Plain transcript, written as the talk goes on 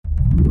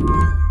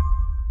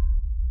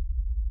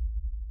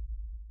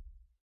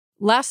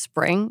Last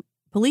spring,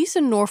 police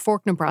in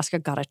Norfolk, Nebraska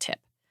got a tip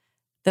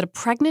that a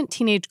pregnant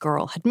teenage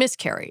girl had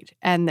miscarried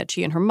and that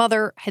she and her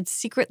mother had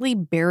secretly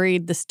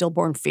buried the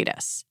stillborn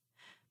fetus.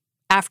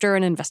 After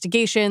an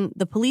investigation,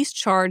 the police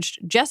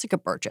charged Jessica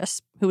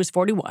Burgess, who was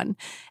 41,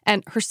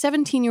 and her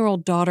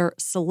 17-year-old daughter,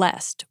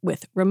 Celeste,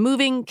 with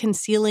removing,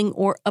 concealing,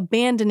 or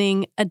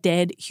abandoning a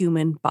dead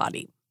human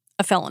body,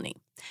 a felony.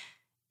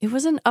 It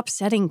was an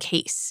upsetting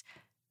case.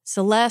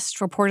 Celeste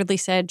reportedly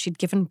said she'd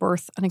given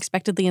birth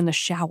unexpectedly in the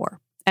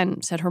shower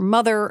and said her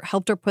mother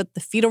helped her put the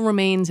fetal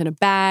remains in a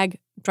bag,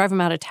 drive them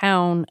out of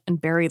town,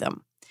 and bury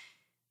them.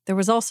 There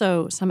was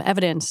also some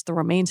evidence the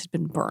remains had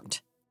been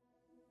burnt.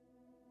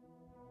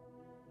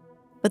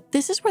 But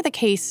this is where the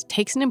case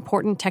takes an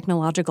important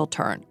technological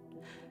turn.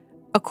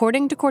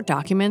 According to court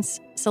documents,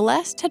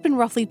 Celeste had been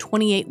roughly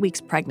 28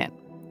 weeks pregnant.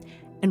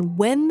 And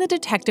when the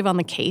detective on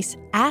the case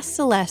asked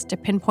Celeste to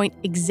pinpoint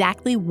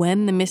exactly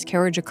when the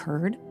miscarriage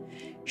occurred,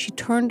 she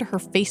turned to her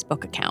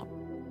Facebook account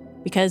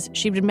because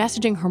she'd been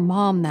messaging her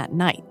mom that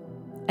night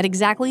at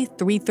exactly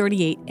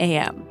 3:38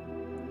 a.m.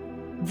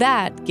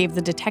 That gave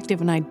the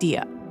detective an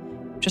idea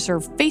to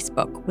serve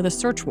Facebook with a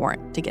search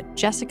warrant to get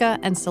Jessica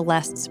and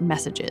Celeste's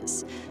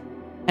messages.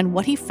 And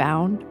what he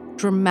found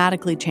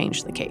dramatically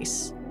changed the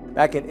case.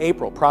 Back in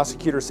April,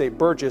 prosecutors say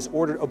Burgess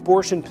ordered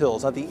abortion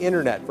pills on the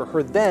internet for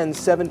her then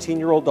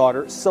 17-year-old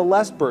daughter,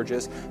 Celeste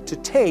Burgess, to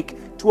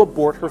take to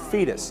abort her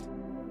fetus.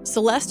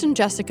 Celeste and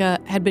Jessica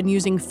had been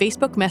using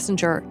Facebook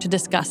Messenger to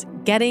discuss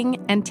getting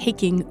and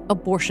taking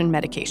abortion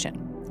medication.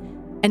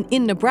 And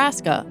in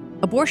Nebraska,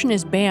 abortion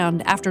is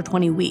banned after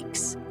 20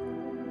 weeks.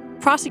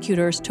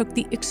 Prosecutors took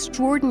the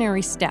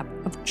extraordinary step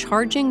of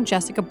charging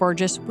Jessica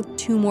Burgess with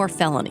 2 more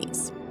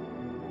felonies: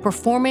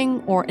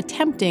 performing or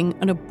attempting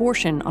an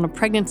abortion on a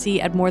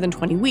pregnancy at more than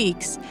 20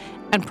 weeks,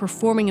 and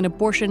performing an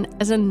abortion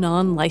as a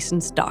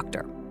non-licensed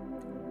doctor.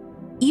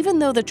 Even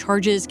though the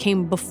charges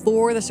came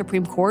before the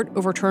Supreme Court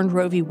overturned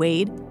Roe v.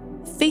 Wade,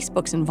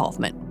 Facebook's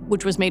involvement,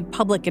 which was made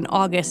public in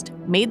August,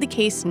 made the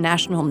case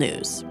national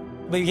news.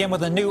 We began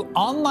with a new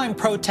online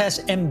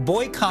protest and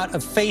boycott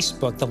of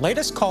Facebook. The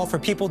latest call for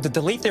people to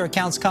delete their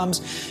accounts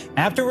comes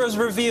after it was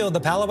revealed the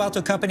Palo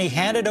Alto company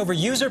handed over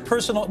user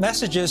personal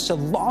messages to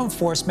law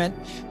enforcement,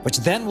 which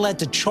then led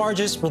to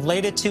charges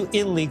related to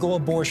illegal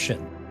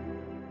abortion.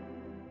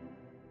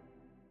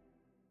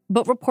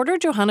 But reporter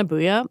Johanna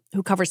Bouya,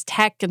 who covers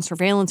tech and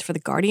surveillance for The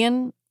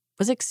Guardian,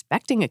 was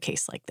expecting a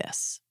case like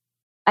this.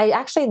 I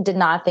actually did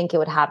not think it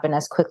would happen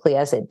as quickly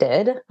as it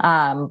did,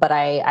 but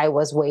I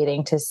was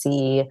waiting to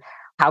see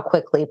how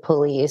quickly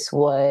police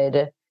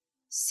would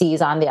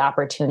seize on the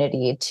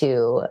opportunity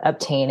to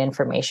obtain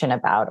information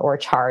about or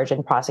charge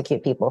and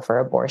prosecute people for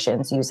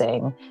abortions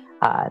using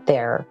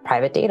their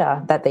private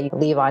data that they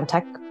leave on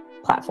tech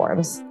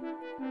platforms.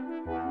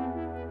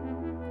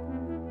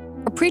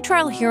 A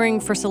pretrial hearing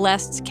for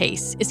Celeste's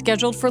case is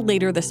scheduled for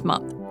later this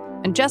month,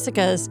 and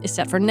Jessica's is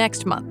set for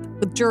next month,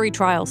 with jury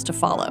trials to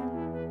follow.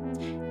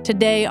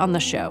 Today on the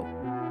show,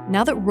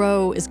 now that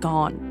Roe is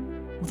gone,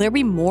 will there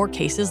be more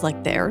cases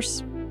like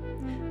theirs?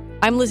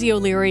 I'm Lizzie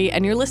O'Leary,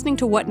 and you're listening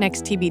to What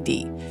Next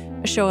TBD,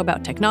 a show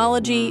about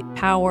technology,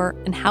 power,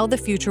 and how the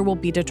future will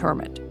be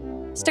determined.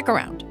 Stick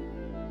around.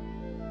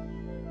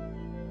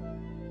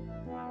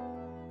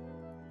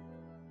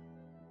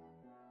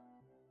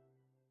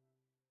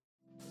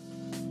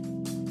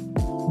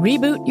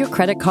 Reboot your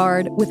credit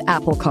card with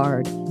Apple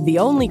Card, the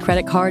only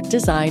credit card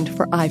designed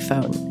for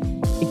iPhone.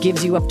 It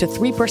gives you up to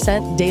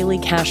 3% daily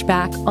cash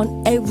back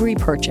on every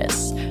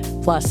purchase.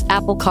 Plus,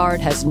 Apple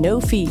Card has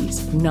no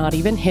fees, not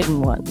even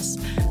hidden ones.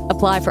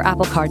 Apply for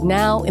Apple Card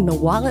now in the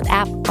Wallet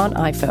app on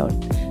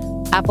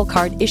iPhone. Apple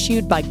Card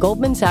issued by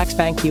Goldman Sachs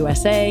Bank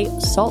USA,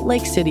 Salt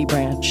Lake City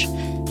branch.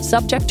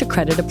 Subject to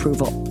credit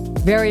approval.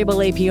 Variable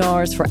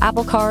APRs for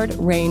Apple Card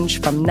range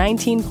from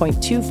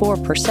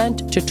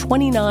 19.24% to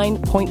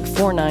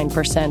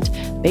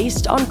 29.49%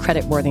 based on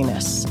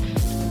creditworthiness.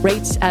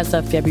 Rates as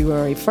of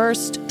February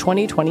 1st,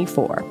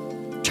 2024.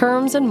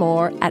 Terms and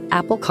more at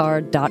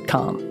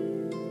applecard.com.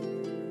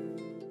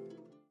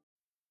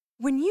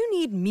 When you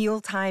need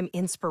mealtime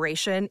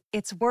inspiration,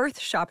 it's worth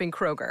shopping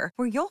Kroger,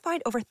 where you'll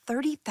find over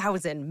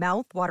 30,000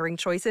 mouth-watering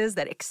choices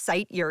that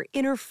excite your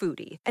inner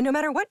foodie. And no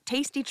matter what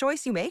tasty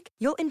choice you make,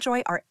 you'll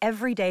enjoy our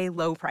everyday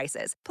low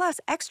prices, plus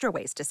extra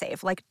ways to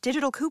save, like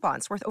digital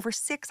coupons worth over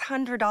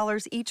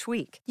 $600 each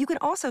week. You can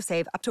also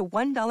save up to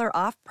 $1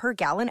 off per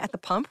gallon at the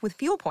pump with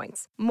fuel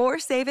points. More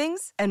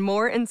savings and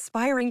more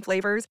inspiring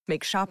flavors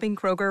make shopping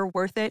Kroger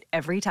worth it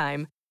every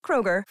time.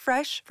 Kroger,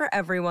 fresh for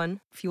everyone.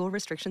 Fuel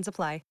restrictions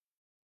apply.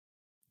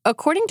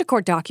 According to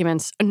court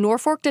documents, a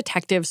Norfolk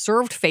detective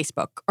served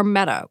Facebook, or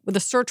Meta, with a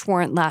search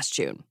warrant last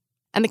June.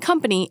 And the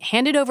company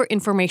handed over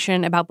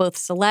information about both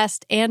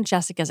Celeste and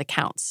Jessica's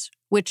accounts,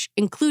 which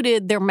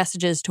included their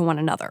messages to one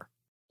another.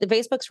 The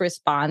Facebook's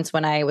response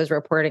when I was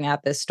reporting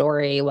out this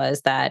story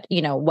was that,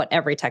 what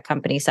every tech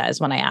company says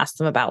when I asked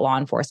them about law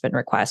enforcement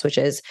requests, which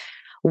is,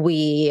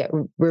 We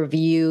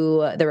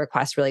review the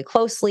request really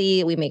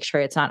closely. We make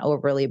sure it's not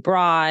overly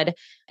broad,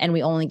 and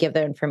we only give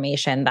the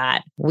information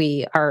that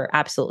we are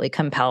absolutely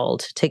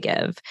compelled to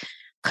give.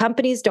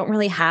 Companies don't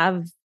really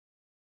have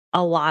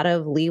a lot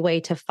of leeway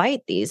to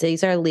fight these.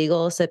 These are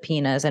legal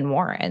subpoenas and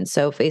warrants.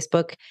 So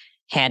Facebook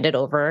handed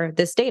over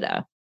this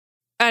data.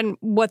 And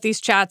what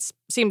these chats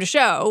seem to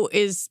show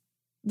is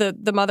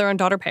the mother and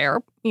daughter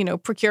pair,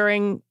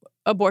 procuring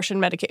abortion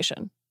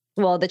medication.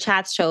 Well, the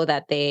chats show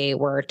that they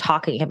were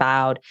talking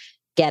about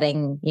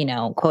getting,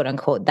 quote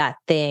unquote, that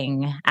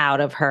thing out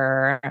of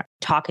her,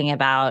 talking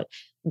about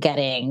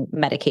getting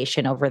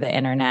medication over the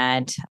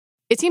internet.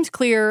 It seems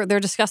clear they're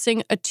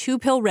discussing a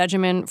 2-pill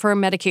regimen for a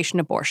medication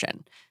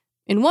abortion.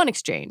 In one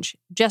exchange,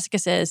 Jessica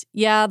says,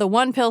 yeah, the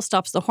one pill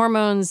stops the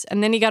hormones,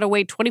 and then you got to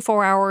wait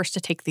 24 hours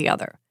to take the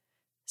other.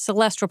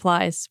 Celeste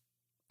replies,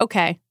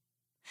 okay.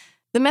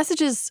 The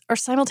messages are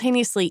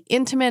simultaneously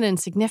intimate and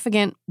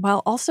significant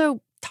while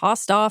also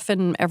tossed off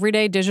in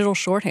everyday digital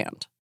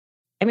shorthand.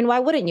 I mean, why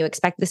wouldn't you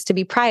expect this to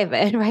be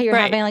private, right? You're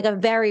right. having like a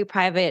very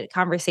private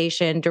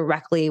conversation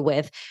directly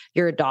with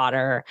your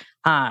daughter.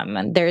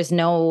 There's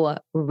no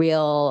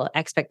real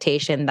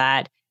expectation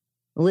that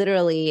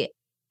literally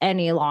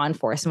any law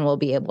enforcement will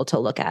be able to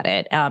look at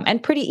it.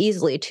 And pretty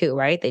easily too,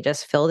 right? They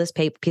just fill this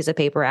piece of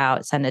paper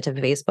out, send it to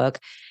Facebook.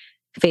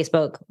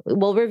 Facebook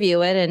will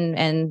review it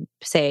and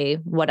say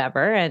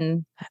whatever.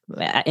 And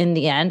in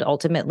the end,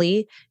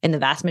 ultimately, in the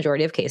vast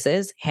majority of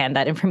cases, hand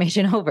that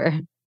information over.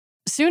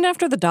 Soon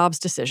after the Dobbs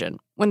decision,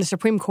 when the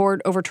Supreme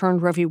Court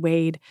overturned Roe v.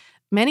 Wade,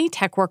 many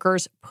tech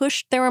workers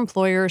pushed their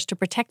employers to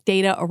protect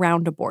data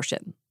around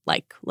abortion,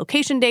 like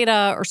location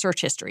data or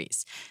search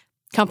histories.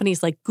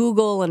 Companies like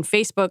Google and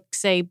Facebook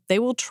say they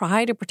will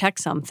try to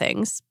protect some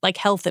things, like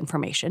health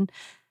information.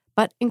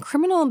 But in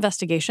criminal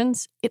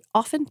investigations, it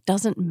often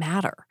doesn't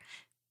matter.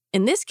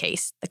 In this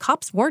case, the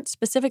cops weren't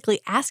specifically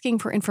asking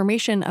for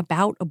information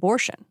about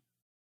abortion.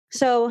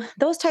 So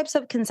those types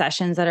of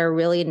concessions that are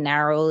really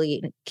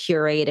narrowly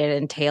curated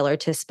and tailored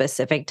to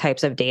specific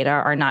types of data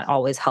are not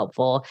always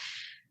helpful,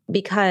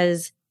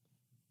 because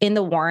in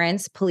the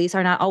warrants, police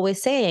are not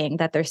always saying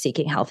that they're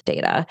seeking health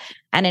data.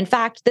 And in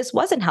fact, this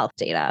wasn't health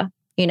data.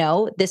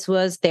 This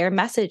was their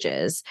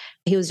messages.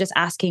 He was just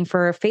asking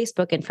for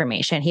Facebook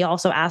information. He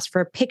also asked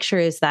for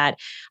pictures that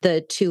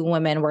the 2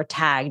 women were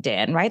tagged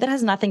in, right? That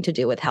has nothing to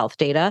do with health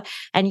data.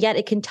 And yet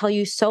it can tell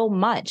you so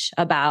much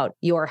about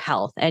your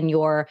health and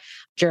your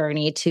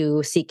journey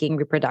to seeking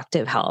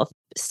reproductive health.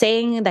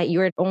 Saying that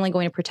you're only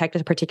going to protect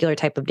a particular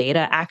type of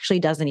data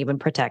actually doesn't even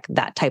protect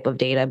that type of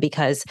data,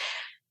 because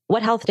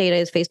what health data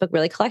is Facebook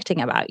really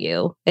collecting about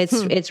you?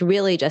 It's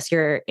really just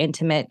your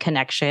intimate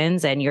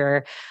connections and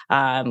your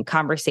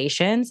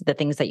conversations, the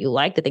things that you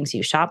like, the things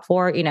you shop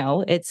for.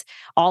 It's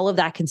all of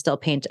that can still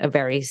paint a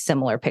very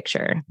similar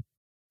picture.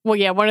 Well,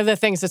 yeah, one of the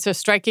things that's so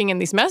striking in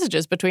these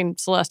messages between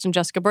Celeste and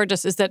Jessica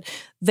Burgess is that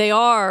they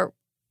are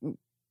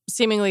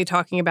seemingly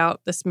talking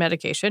about this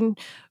medication,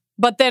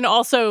 but then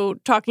also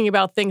talking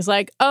about things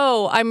like,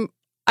 oh,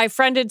 I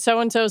friended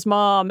so-and-so's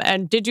mom,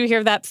 and did you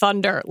hear that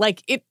thunder?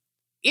 Like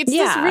It's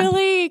this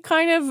really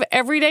kind of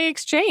everyday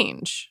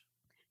exchange.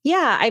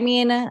 Yeah. I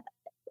mean,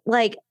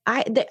 like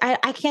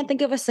I can't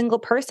think of a single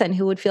person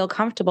who would feel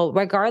comfortable,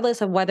 regardless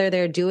of whether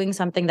they're doing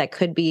something that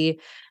could be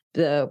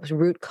the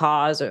root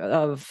cause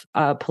of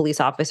a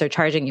police officer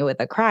charging you with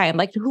a crime.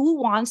 Like,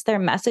 who wants their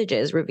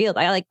messages revealed?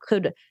 I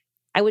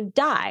would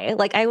die.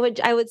 Like, I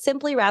would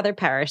simply rather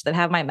perish than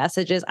have my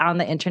messages on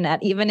the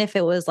internet, even if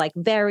it was like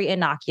very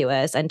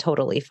innocuous and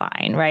totally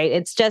fine, right?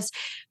 It's just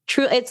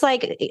true. It's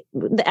like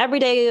the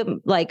everyday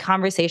like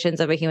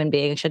conversations of a human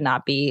being should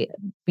not be,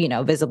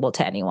 visible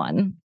to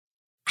anyone.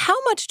 How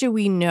much do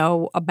we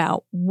know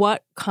about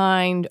what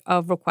kind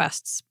of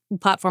requests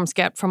platforms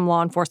get from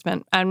law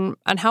enforcement and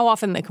how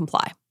often they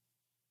comply?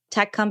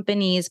 Tech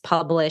companies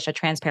publish a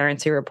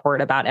transparency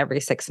report about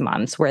every 6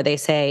 months where they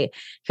say,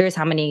 here's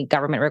how many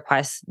government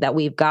requests that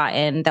we've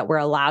gotten, that we're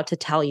allowed to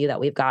tell you that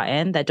we've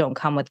gotten, that don't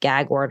come with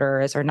gag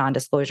orders or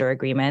non-disclosure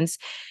agreements.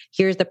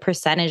 Here's the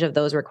percentage of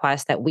those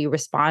requests that we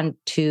respond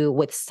to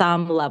with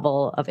some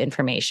level of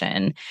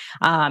information.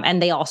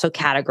 And they also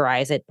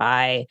categorize it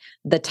by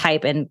the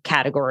type and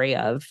category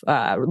of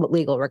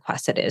legal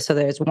request it is. So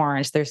there's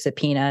warrants, there's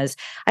subpoenas.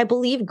 I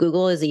believe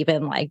Google is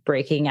even like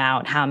breaking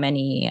out how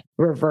many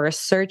reverse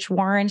search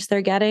warrants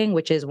they're getting,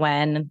 which is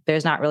when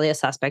there's not really a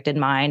suspect in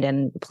mind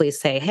and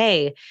police say,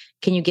 hey,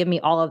 can you give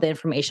me all of the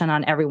information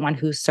on everyone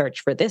who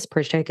searched for this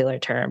particular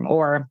term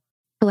or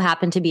who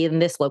happened to be in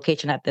this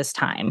location at this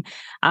time.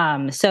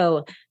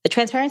 So the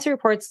transparency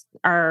reports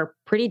are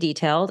pretty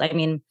detailed. I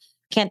mean,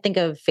 can't think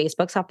of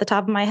Facebook's off the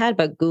top of my head,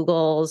 but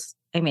Google's,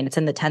 it's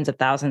in the tens of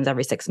thousands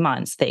every 6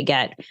 months. They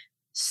get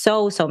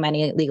so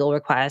many legal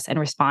requests and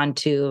respond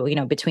to,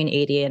 between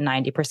 80 and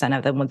 90%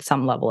 of them with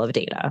some level of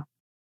data.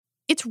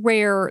 It's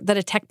rare that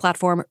a tech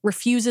platform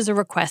refuses a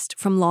request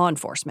from law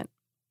enforcement.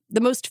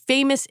 The most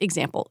famous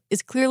example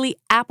is clearly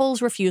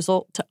Apple's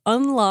refusal to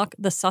unlock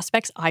the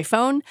suspect's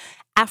iPhone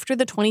after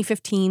the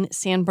 2015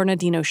 San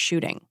Bernardino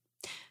shooting.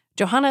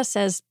 Johanna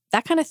says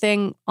that kind of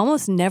thing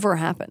almost never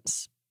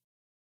happens.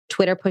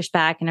 Twitter pushed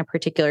back in a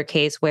particular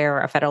case where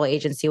a federal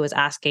agency was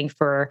asking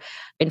for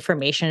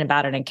information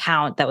about an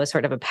account that was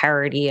sort of a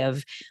parody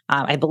of,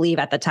 I believe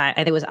at the time,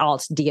 I think it was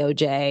alt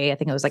DOJ. I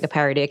think it was like a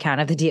parody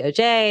account of the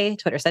DOJ.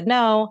 Twitter said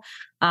no.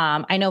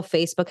 I know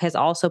Facebook has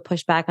also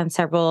pushed back on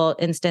several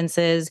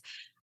instances.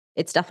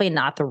 It's definitely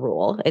not the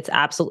rule. It's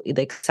absolutely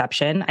the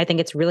exception. I think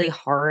it's really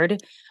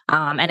hard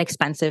and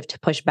expensive to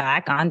push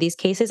back on these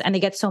cases. And they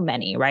get so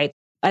many, right?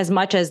 As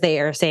much as they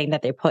are saying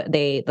that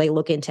they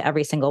look into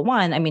every single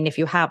one. I mean, if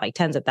you have like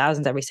tens of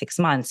thousands every 6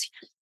 months,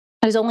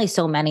 there's only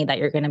so many that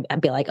you're going to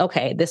be like,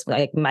 okay, this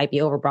like might be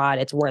overbroad.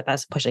 It's worth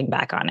us pushing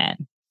back on it.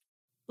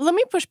 Let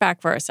me push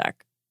back for a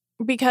sec,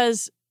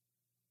 because,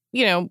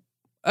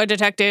 a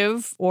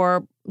detective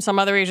or some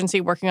other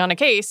agency working on a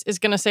case is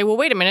going to say, well,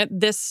 wait a minute,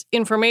 this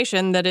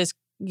information that is,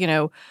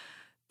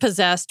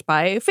 possessed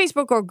by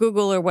Facebook or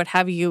Google or what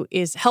have you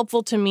is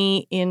helpful to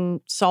me in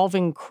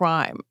solving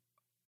crime.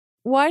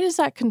 Why is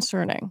that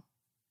concerning?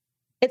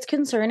 It's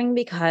concerning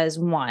because,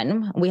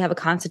 one, we have a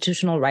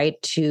constitutional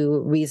right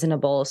to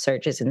reasonable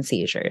searches and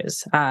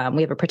seizures.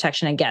 We have a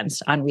protection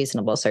against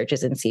unreasonable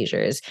searches and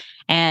seizures.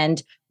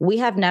 And we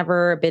have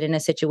never been in a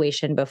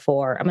situation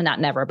before, I mean, not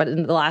never, but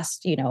in the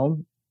last,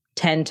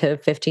 10 to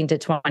 15 to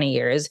 20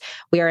 years,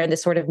 we are in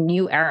this sort of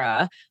new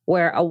era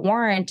where a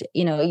warrant,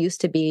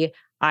 used to be,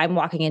 I'm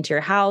walking into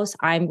your house,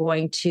 I'm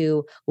going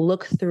to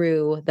look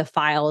through the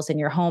files in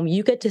your home.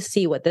 You get to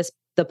see what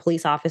the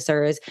police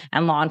officers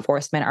and law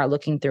enforcement are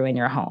looking through in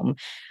your home.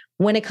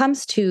 When it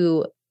comes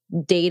to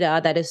data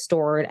that is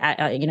stored at,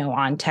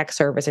 on tech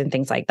servers and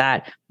things like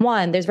that,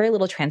 one, there's very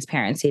little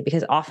transparency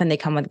because often they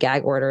come with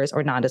gag orders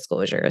or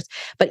non-disclosures.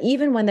 But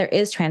even when there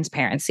is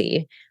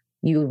transparency,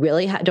 you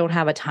really don't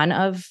have a ton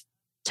of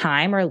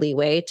time or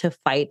leeway to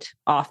fight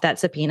off that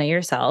subpoena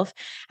yourself.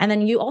 And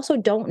then you also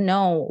don't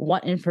know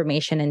what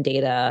information and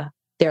data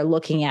they're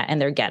looking at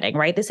and they're getting,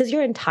 right? This is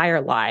your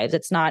entire lives.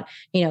 It's not,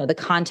 the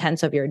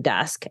contents of your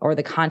desk or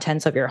the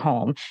contents of your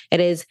home. It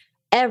is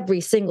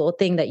every single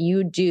thing that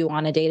you do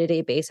on a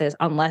day-to-day basis,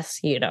 unless,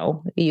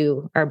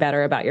 you are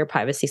better about your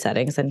privacy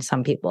settings than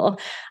some people.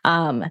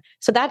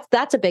 So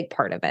that's a big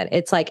part of it.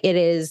 It's like, it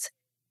is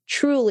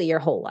truly your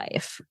whole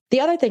life. The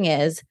other thing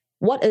is,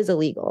 what is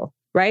illegal,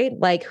 right?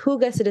 Like, who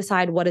gets to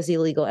decide what is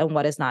illegal and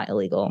what is not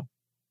illegal?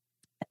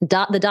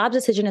 The Dobbs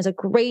decision is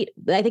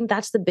I think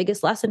that's the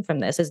biggest lesson from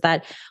this, is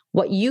that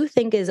what you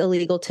think is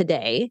illegal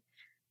today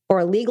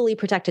or legally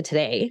protected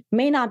today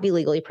may not be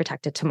legally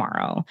protected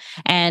tomorrow.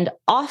 And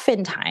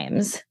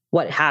oftentimes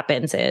what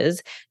happens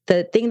is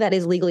the thing that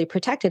is legally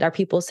protected are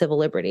people's civil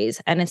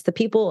liberties. And it's the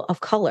people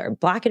of color,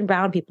 Black and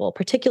brown people,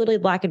 particularly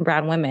Black and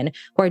brown women,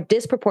 who are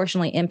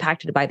disproportionately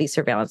impacted by these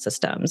surveillance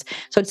systems.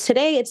 So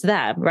today it's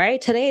them, right?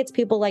 Today it's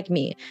people like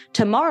me.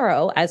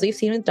 Tomorrow, as we've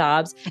seen with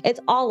Dobbs, it's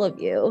all of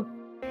you.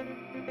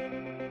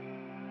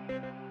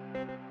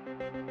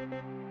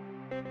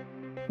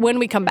 When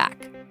we come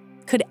back,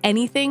 could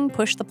anything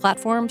push the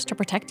platforms to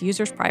protect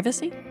users'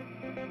 privacy?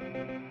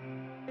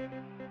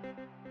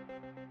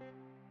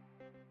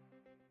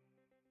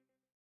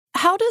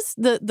 How does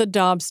the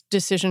Dobbs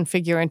decision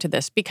figure into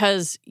this?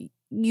 Because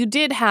you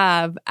did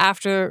have,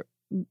 after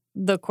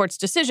the court's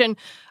decision,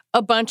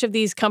 a bunch of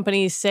these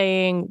companies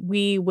saying,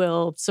 we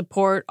will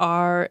support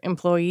our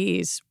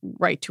employees'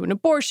 right to an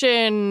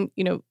abortion,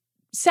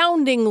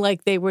 sounding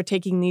like they were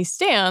taking these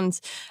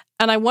stands.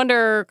 And I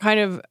wonder kind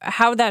of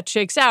how that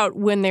shakes out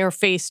when they're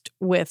faced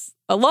with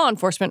a law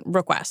enforcement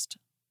request.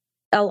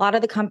 A lot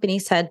of the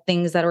companies said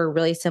things that were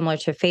really similar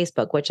to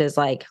Facebook, which is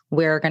like,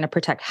 we're going to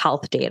protect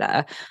health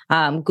data.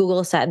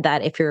 Google said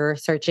that if you're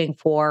searching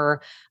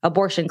for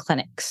abortion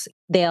clinics,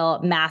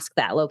 they'll mask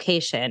that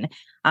location.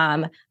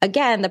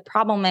 Again, the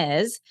problem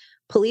is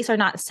police are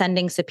not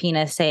sending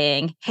subpoenas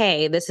saying,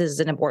 hey, this is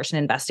an abortion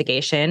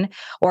investigation,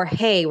 or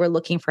hey, we're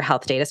looking for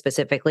health data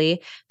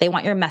specifically. They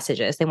want your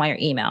messages. They want your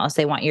emails.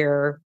 They want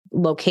your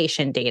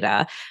location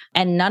data.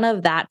 And none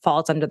of that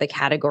falls under the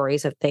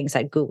categories of things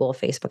that Google,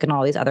 Facebook, and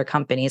all these other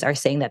companies are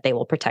saying that they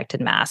will protect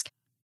and mask.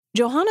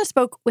 Johanna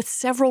spoke with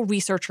several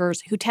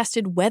researchers who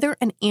tested whether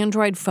an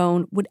Android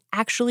phone would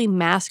actually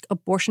mask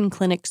abortion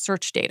clinic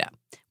search data,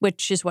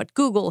 which is what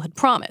Google had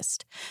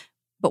promised.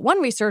 But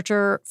one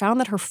researcher found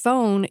that her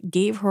phone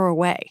gave her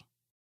away.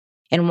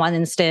 In one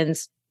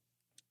instance,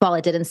 while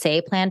it didn't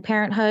say Planned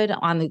Parenthood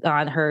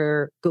on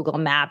her Google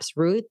Maps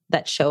route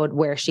that showed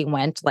where she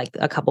went like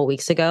a couple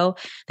weeks ago,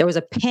 there was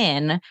a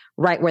pin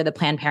right where the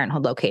Planned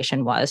Parenthood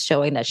location was,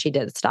 showing that she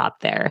did stop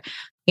there.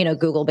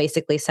 Google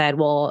basically said,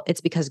 well, it's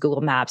because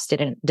Google Maps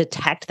didn't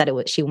detect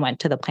that she went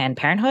to the Planned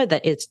Parenthood,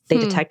 they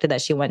detected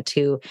that she went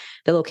to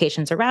the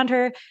locations around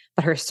her,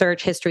 but her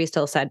search history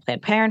still said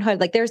Planned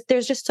Parenthood. Like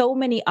there's just so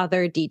many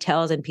other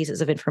details and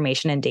pieces of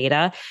information and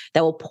data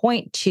that will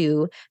point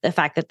to the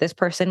fact that this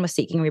person was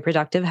seeking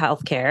reproductive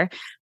health care.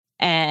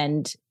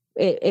 And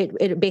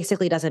it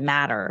basically doesn't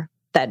matter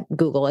that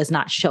Google is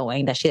not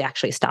showing that she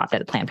actually stopped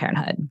at Planned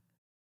Parenthood.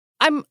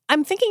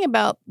 I'm thinking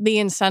about the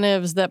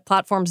incentives that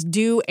platforms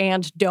do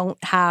and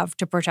don't have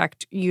to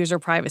protect user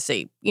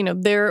privacy.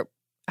 There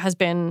has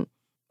been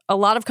a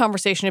lot of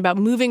conversation about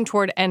moving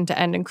toward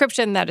end-to-end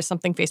encryption. That is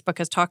something Facebook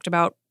has talked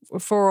about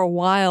for a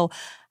while.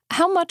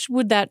 How much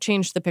would that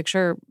change the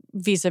picture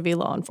vis-a-vis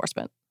law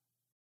enforcement?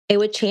 It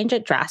would change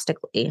it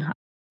drastically.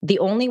 The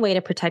only way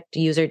to protect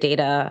user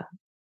data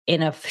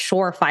in a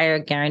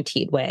surefire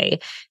guaranteed way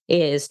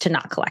is to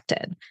not collect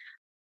it.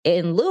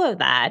 In lieu of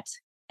that,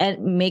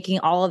 and making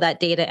all of that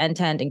data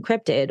end-to-end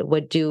encrypted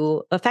would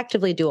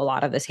effectively do a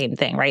lot of the same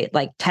thing, right?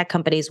 Like tech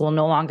companies will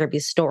no longer be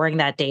storing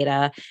that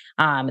data,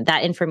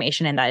 that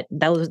information, and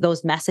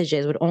those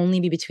messages would only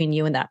be between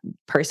you and that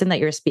person that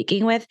you're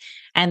speaking with.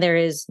 And there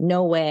is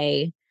no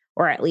way,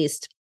 or at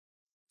least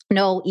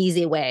no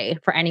easy way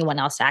for anyone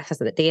else to access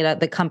the data.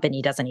 The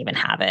company doesn't even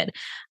have it.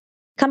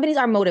 Companies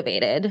are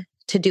motivated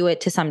to do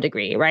it to some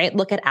degree, right?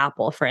 Look at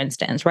Apple, for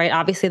instance, right?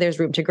 Obviously, there's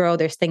room to grow.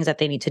 There's things that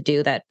they need to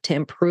do to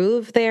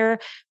improve their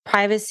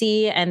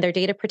privacy and their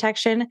data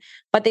protection,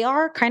 but they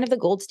are kind of the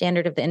gold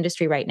standard of the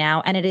industry right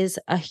now. And it is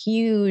a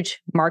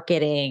huge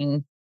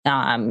marketing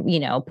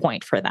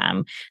point for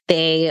them.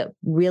 They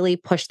really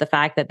push the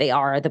fact that they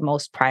are the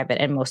most private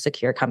and most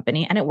secure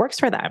company, and it works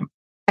for them.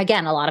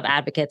 Again, a lot of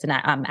advocates and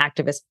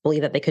activists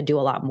believe that they could do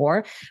a lot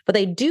more, but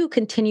they do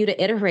continue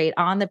to iterate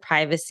on the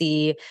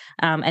privacy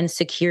and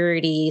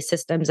security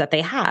systems that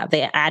they have.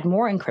 They add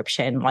more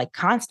encryption like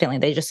constantly.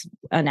 They just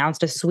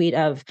announced a suite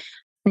of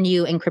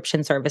new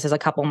encryption services a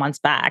couple months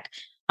back.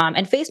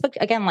 And Facebook,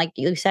 again, like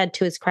you said,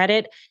 to its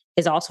credit,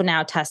 is also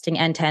now testing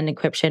end-to-end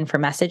encryption for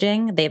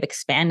messaging. They've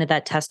expanded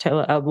that test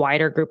to a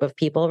wider group of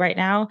people right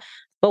now.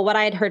 But what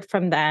I had heard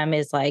from them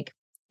is like,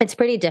 it's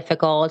pretty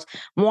difficult.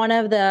 One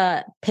of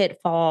the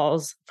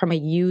pitfalls from a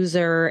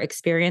user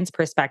experience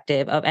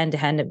perspective of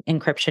end-to-end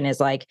encryption is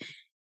like,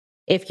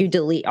 if you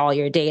delete all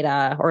your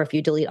data or if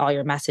you delete all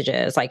your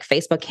messages, like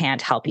Facebook can't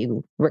help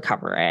you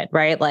recover it,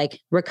 right? Like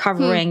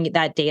recovering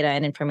that data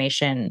and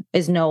information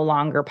is no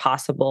longer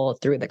possible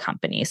through the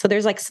company. So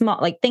there's like small,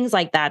 like things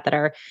like that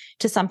are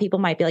to some people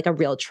might be like a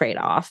real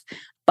trade-off.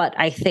 But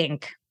I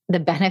think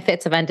the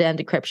benefits of end-to-end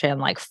encryption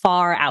like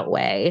far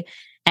outweigh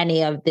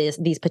any of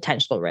these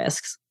potential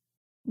risks.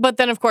 But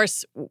then, of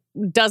course,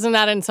 doesn't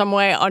that in some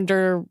way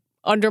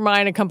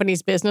undermine a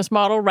company's business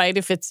model, right?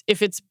 If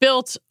it's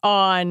built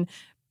on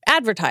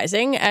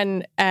advertising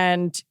and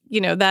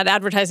that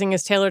advertising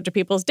is tailored to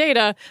people's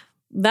data,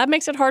 that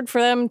makes it hard for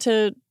them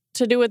to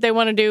do what they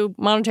want to do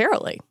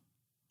monetarily.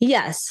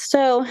 Yes.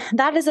 So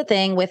that is a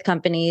thing with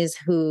companies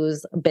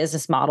whose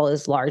business model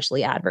is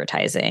largely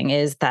advertising,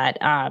 is that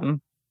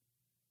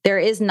there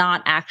is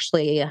not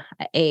actually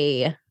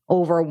a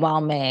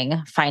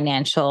overwhelming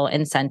financial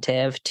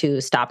incentive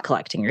to stop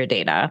collecting your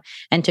data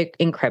and to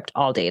encrypt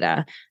all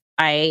data.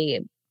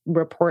 I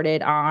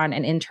reported on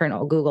an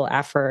internal Google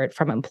effort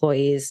from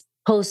employees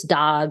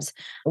post-Dobbs,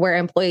 where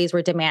employees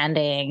were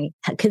demanding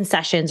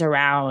concessions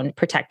around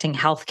protecting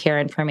healthcare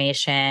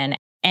information.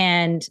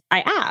 And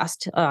I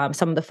asked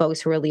some of the folks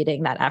who were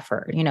leading that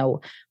effort,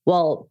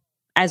 well,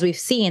 as we've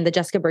seen, the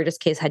Jessica Burgess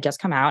case had just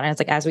come out. And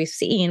it's like, as we've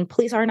seen,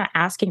 police are not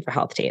asking for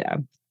health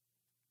data.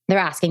 They're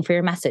asking for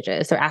your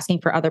messages. They're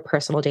asking for other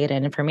personal data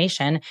and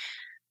information.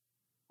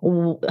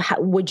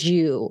 Would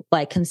you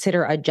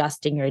consider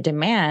adjusting your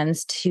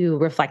demands to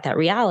reflect that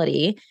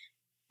reality?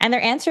 And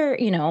their answer,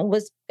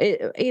 was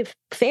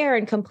fair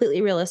and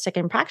completely realistic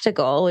and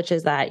practical, which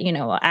is that,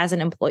 as an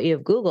employee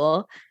of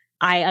Google,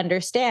 I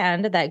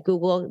understand that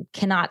Google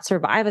cannot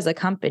survive as a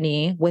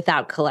company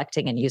without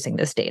collecting and using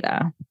this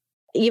data.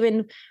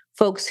 Even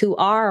folks who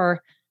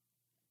are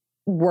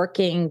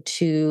working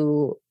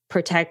to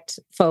protect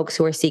folks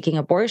who are seeking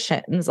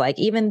abortions,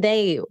 even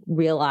they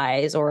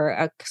realize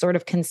or sort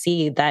of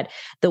concede that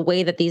the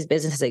way that these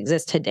businesses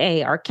exist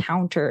today are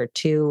counter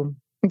to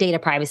data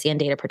privacy and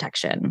data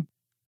protection.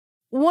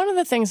 One of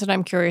the things that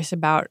I'm curious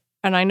about,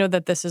 and I know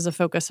that this is a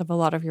focus of a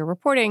lot of your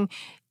reporting,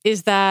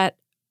 is that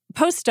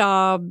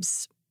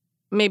post-Dobbs,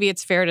 maybe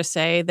it's fair to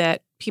say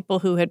that people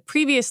who had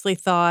previously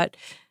thought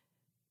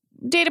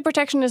data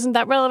protection isn't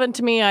that relevant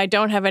to me, I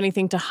don't have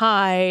anything to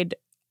hide,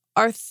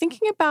 are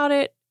thinking about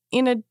it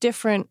in a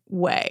different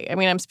way. I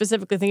mean, I'm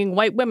specifically thinking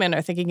white women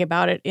are thinking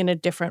about it in a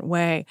different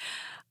way.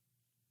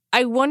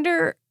 I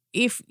wonder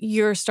if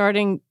you're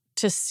starting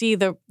to see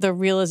the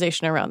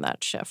realization around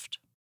that shift.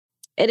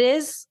 It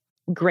is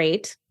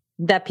great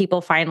that people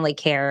finally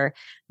care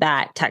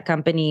that tech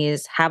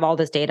companies have all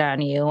this data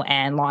on you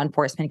and law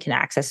enforcement can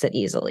access it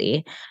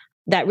easily.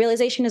 That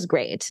realization is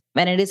great,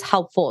 and it is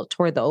helpful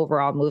toward the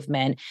overall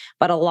movement.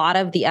 But a lot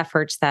of the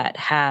efforts that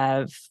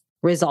have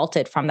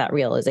resulted from that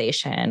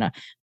realization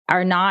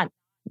are not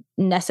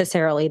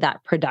necessarily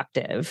that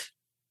productive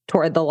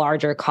toward the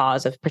larger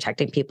cause of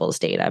protecting people's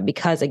data.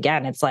 Because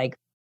again, it's like,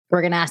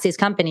 we're going to ask these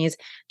companies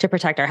to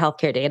protect our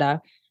healthcare data.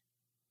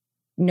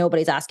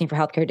 Nobody's asking for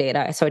healthcare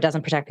data, so it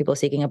doesn't protect people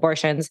seeking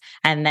abortions.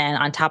 And then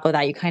on top of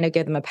that, you kind of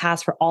give them a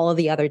pass for all of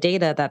the other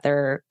data that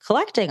they're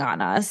collecting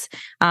on us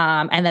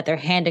and that they're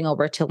handing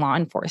over to law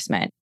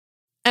enforcement.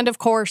 And of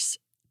course,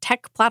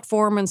 tech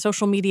platform and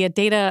social media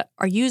data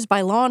are used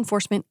by law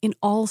enforcement in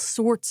all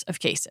sorts of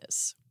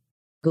cases.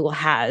 Google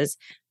has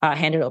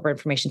handed over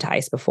information to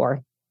ICE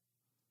before.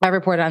 I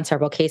reported on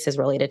several cases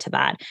related to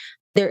that.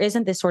 There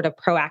isn't this sort of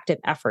proactive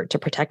effort to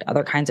protect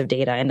other kinds of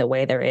data in the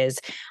way there is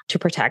to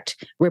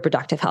protect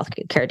reproductive health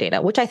care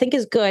data, which I think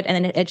is good,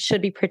 and it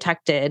should be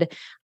protected.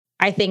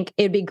 I think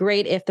it'd be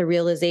great if the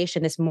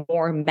realization, this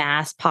more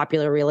mass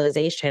popular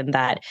realization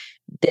that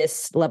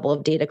this level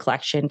of data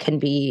collection can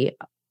be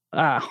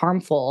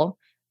harmful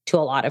to a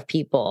lot of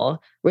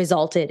people,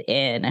 resulted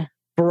in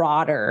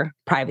broader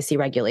privacy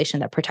regulation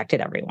that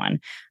protected everyone.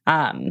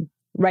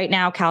 Right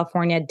now,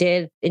 California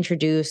did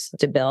introduce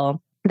a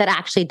bill that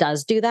actually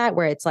does do that,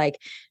 where it's like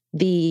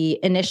the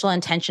initial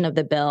intention of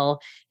the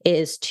bill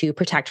is to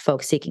protect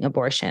folks seeking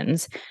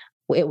abortions.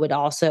 It would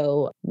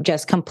also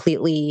just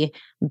completely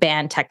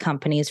ban tech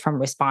companies from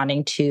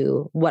responding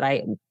to what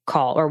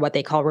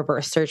they call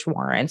reverse search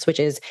warrants, which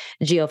is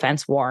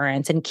geofence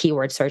warrants and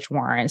keyword search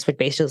warrants, which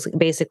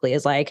basically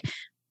is like,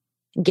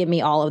 give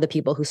me all of the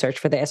people who search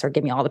for this, or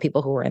give me all the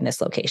people who were in this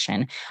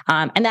location.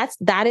 And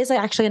that is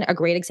actually a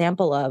great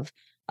example of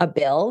a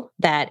bill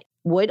that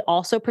would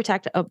also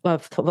protect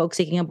folks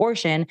seeking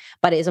abortion,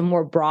 but is a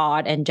more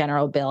broad and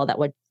general bill that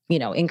would,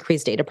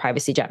 increase data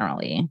privacy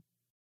generally.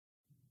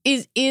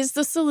 Is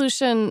the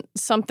solution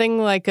something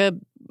like a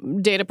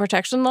data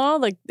protection law,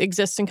 like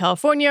exists in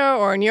California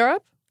or in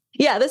Europe?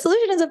 Yeah, the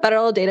solution is a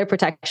federal data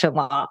protection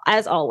law,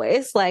 as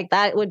always. Like,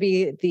 that would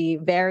be the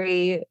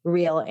very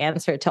real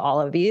answer to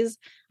all of these,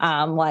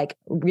 like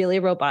really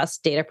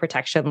robust data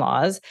protection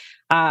laws.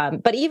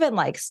 But even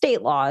like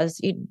state laws,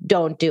 you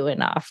don't do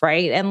enough,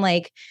 right? And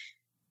like,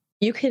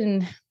 you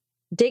can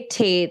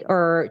dictate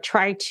or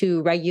try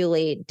to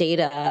regulate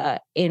data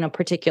in a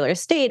particular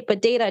state,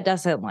 but data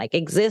doesn't like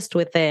exist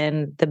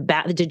within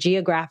the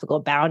geographical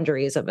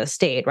boundaries of a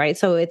state, right?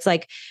 So it's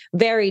like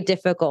very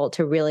difficult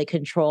to really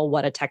control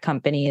what a tech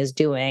company is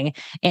doing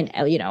and,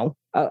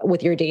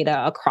 with your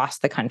data across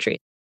the country.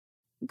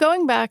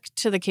 Going back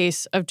to the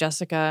case of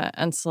Jessica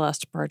and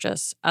Celeste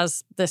Burgess,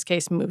 as this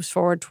case moves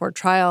forward toward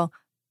trial,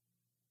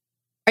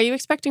 are you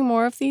expecting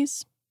more of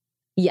these?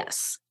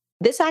 Yes.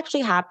 This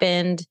actually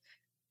happened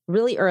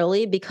really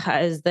early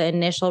because the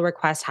initial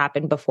request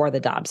happened before the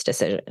Dobbs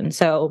decision.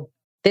 So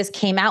this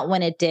came out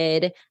when it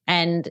did,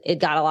 and it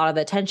got a lot of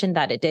the attention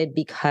that it did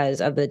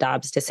because of the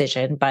Dobbs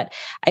decision. But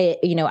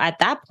at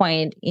that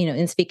point,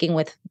 in speaking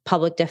with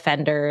public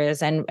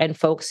defenders and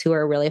folks who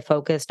are really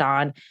focused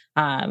on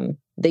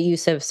the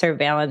use of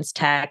surveillance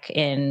tech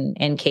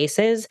in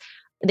cases,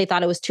 they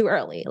thought it was too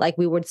early. Like,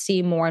 we would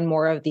see more and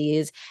more of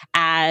these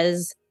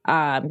as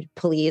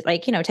police,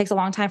 it takes a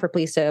long time for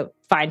police to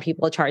find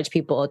people, charge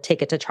people,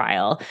 take it to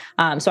trial.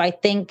 So I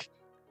think,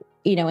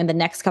 in the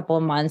next couple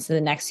of months, in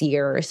the next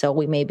year or so,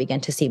 we may begin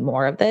to see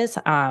more of this,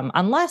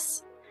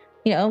 unless,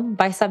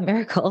 by some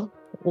miracle,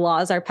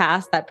 laws are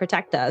passed that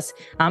protect us.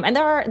 And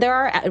there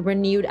are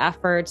renewed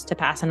efforts to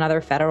pass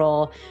another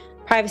federal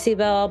privacy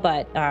bill,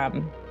 but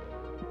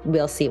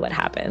we'll see what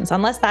happens.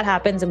 Unless that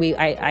happens,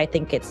 I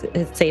think it's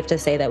safe to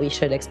say that we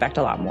should expect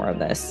a lot more of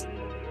this.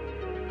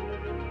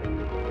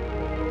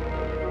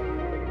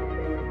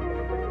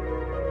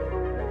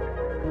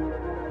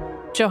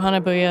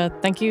 Johanna Boudia,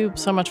 thank you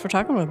so much for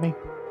talking with me.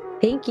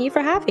 Thank you for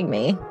having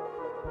me.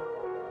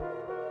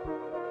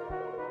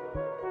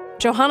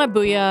 Johanna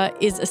Boudia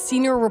is a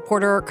senior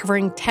reporter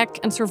covering tech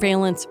and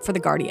surveillance for The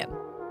Guardian.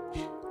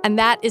 And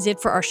that is it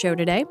for our show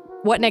today.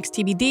 What Next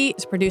TBD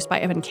is produced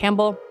by Evan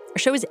Campbell. Our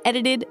show is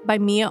edited by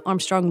Mia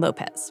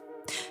Armstrong-Lopez.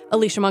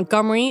 Alicia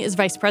Montgomery is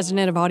vice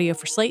president of audio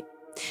for Slate.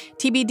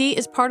 TBD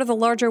is part of the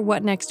larger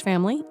What Next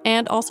family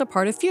and also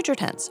part of Future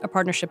Tense, a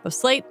partnership of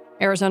Slate,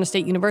 Arizona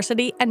State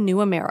University, and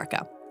New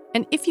America.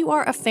 And if you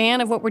are a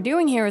fan of what we're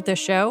doing here at this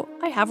show,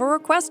 I have a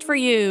request for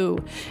you.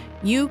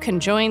 You can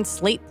join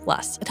Slate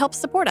Plus. It helps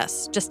support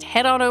us. Just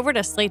head on over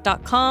to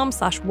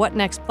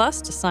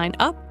slate.com/whatnextplus to sign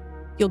up.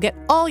 You'll get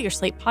all your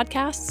Slate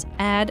podcasts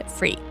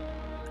ad-free.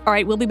 All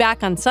right, we'll be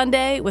back on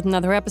Sunday with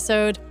another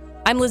episode.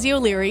 I'm Lizzie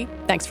O'Leary.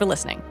 Thanks for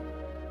listening.